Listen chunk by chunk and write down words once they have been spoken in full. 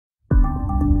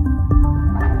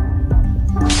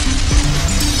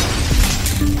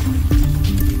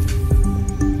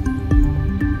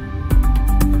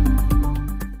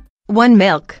1.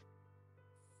 Milk.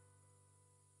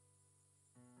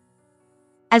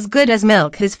 As good as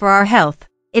milk is for our health,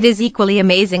 it is equally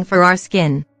amazing for our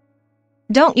skin.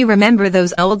 Don't you remember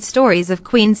those old stories of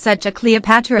queens such as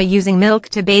Cleopatra using milk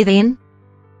to bathe in?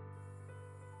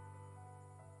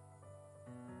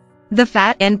 The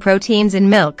fat and proteins in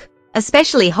milk,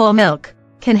 especially whole milk,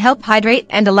 can help hydrate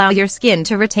and allow your skin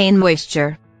to retain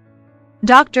moisture.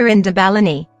 Dr. Inda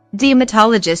Balani,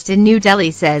 dermatologist in New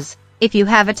Delhi says, if you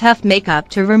have a tough makeup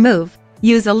to remove,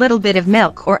 use a little bit of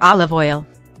milk or olive oil.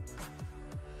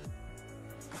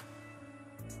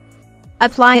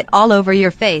 Apply it all over your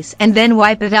face and then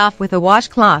wipe it off with a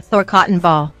washcloth or cotton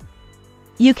ball.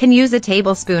 You can use a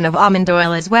tablespoon of almond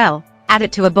oil as well, add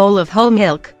it to a bowl of whole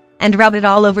milk, and rub it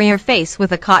all over your face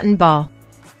with a cotton ball.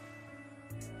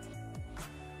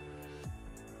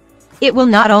 It will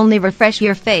not only refresh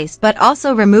your face but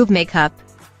also remove makeup.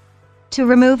 To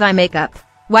remove eye makeup,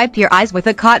 wipe your eyes with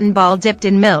a cotton ball dipped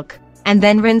in milk, and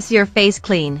then rinse your face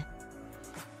clean.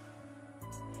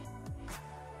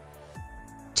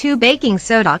 2. Baking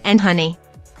soda and honey.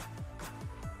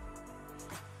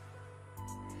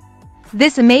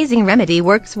 This amazing remedy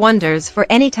works wonders for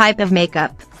any type of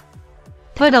makeup.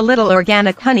 Put a little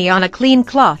organic honey on a clean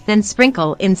cloth and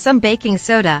sprinkle in some baking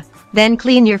soda, then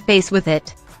clean your face with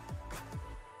it.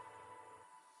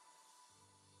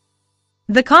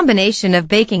 The combination of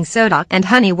baking soda and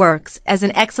honey works as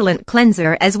an excellent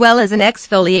cleanser as well as an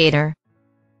exfoliator.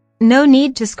 No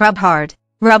need to scrub hard.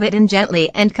 Rub it in gently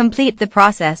and complete the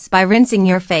process by rinsing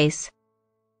your face.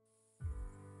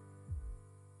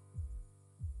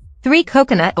 3.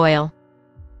 Coconut oil.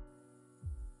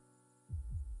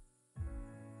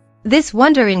 This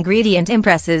wonder ingredient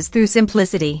impresses through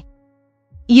simplicity.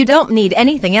 You don't need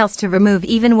anything else to remove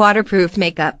even waterproof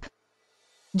makeup.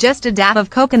 Just a dab of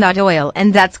coconut oil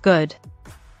and that's good.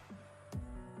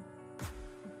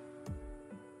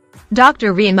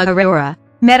 Dr. Reema Arora,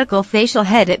 medical facial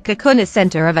head at Kakuna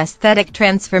Center of Aesthetic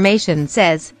Transformation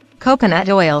says, coconut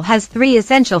oil has 3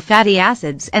 essential fatty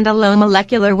acids and a low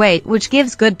molecular weight which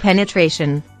gives good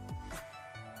penetration.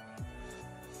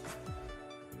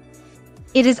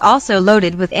 It is also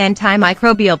loaded with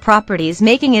antimicrobial properties,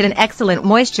 making it an excellent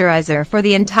moisturizer for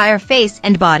the entire face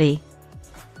and body.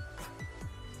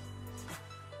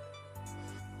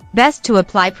 Best to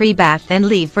apply pre-bath and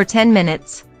leave for 10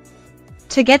 minutes.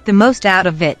 To get the most out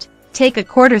of it, take a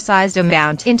quarter-sized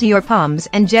amount into your palms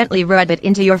and gently rub it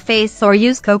into your face or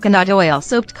use coconut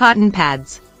oil-soaked cotton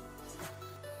pads.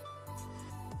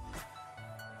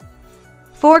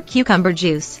 4. Cucumber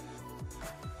juice.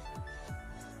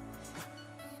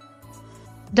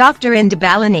 Dr. Inda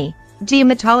Balani,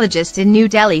 dermatologist in New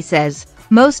Delhi says,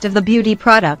 most of the beauty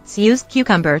products use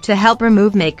cucumber to help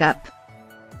remove makeup.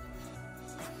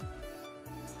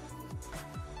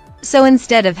 So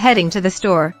instead of heading to the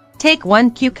store, take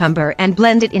 1 cucumber and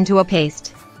blend it into a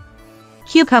paste.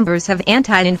 Cucumbers have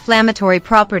anti-inflammatory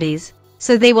properties,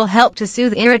 so they will help to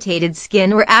soothe irritated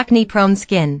skin or acne-prone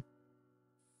skin.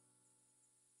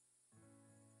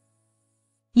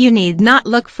 You need not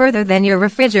look further than your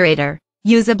refrigerator.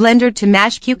 Use a blender to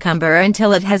mash cucumber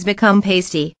until it has become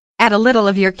pasty. Add a little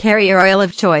of your carrier oil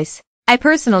of choice. I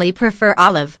personally prefer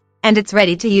olive, and it's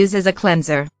ready to use as a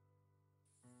cleanser.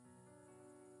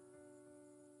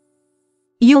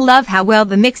 You'll love how well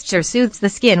the mixture soothes the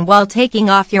skin while taking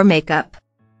off your makeup.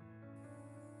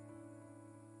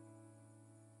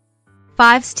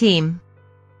 5. Steam.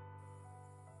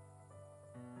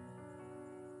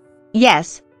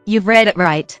 Yes, you've read it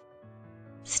right.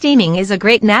 Steaming is a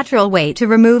great natural way to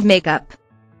remove makeup.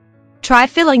 Try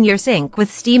filling your sink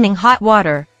with steaming hot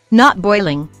water, not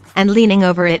boiling, and leaning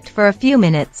over it for a few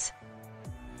minutes.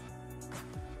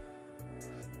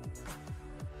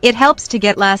 It helps to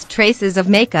get last traces of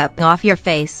makeup off your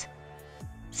face.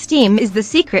 Steam is the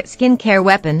secret skincare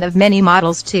weapon of many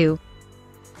models too.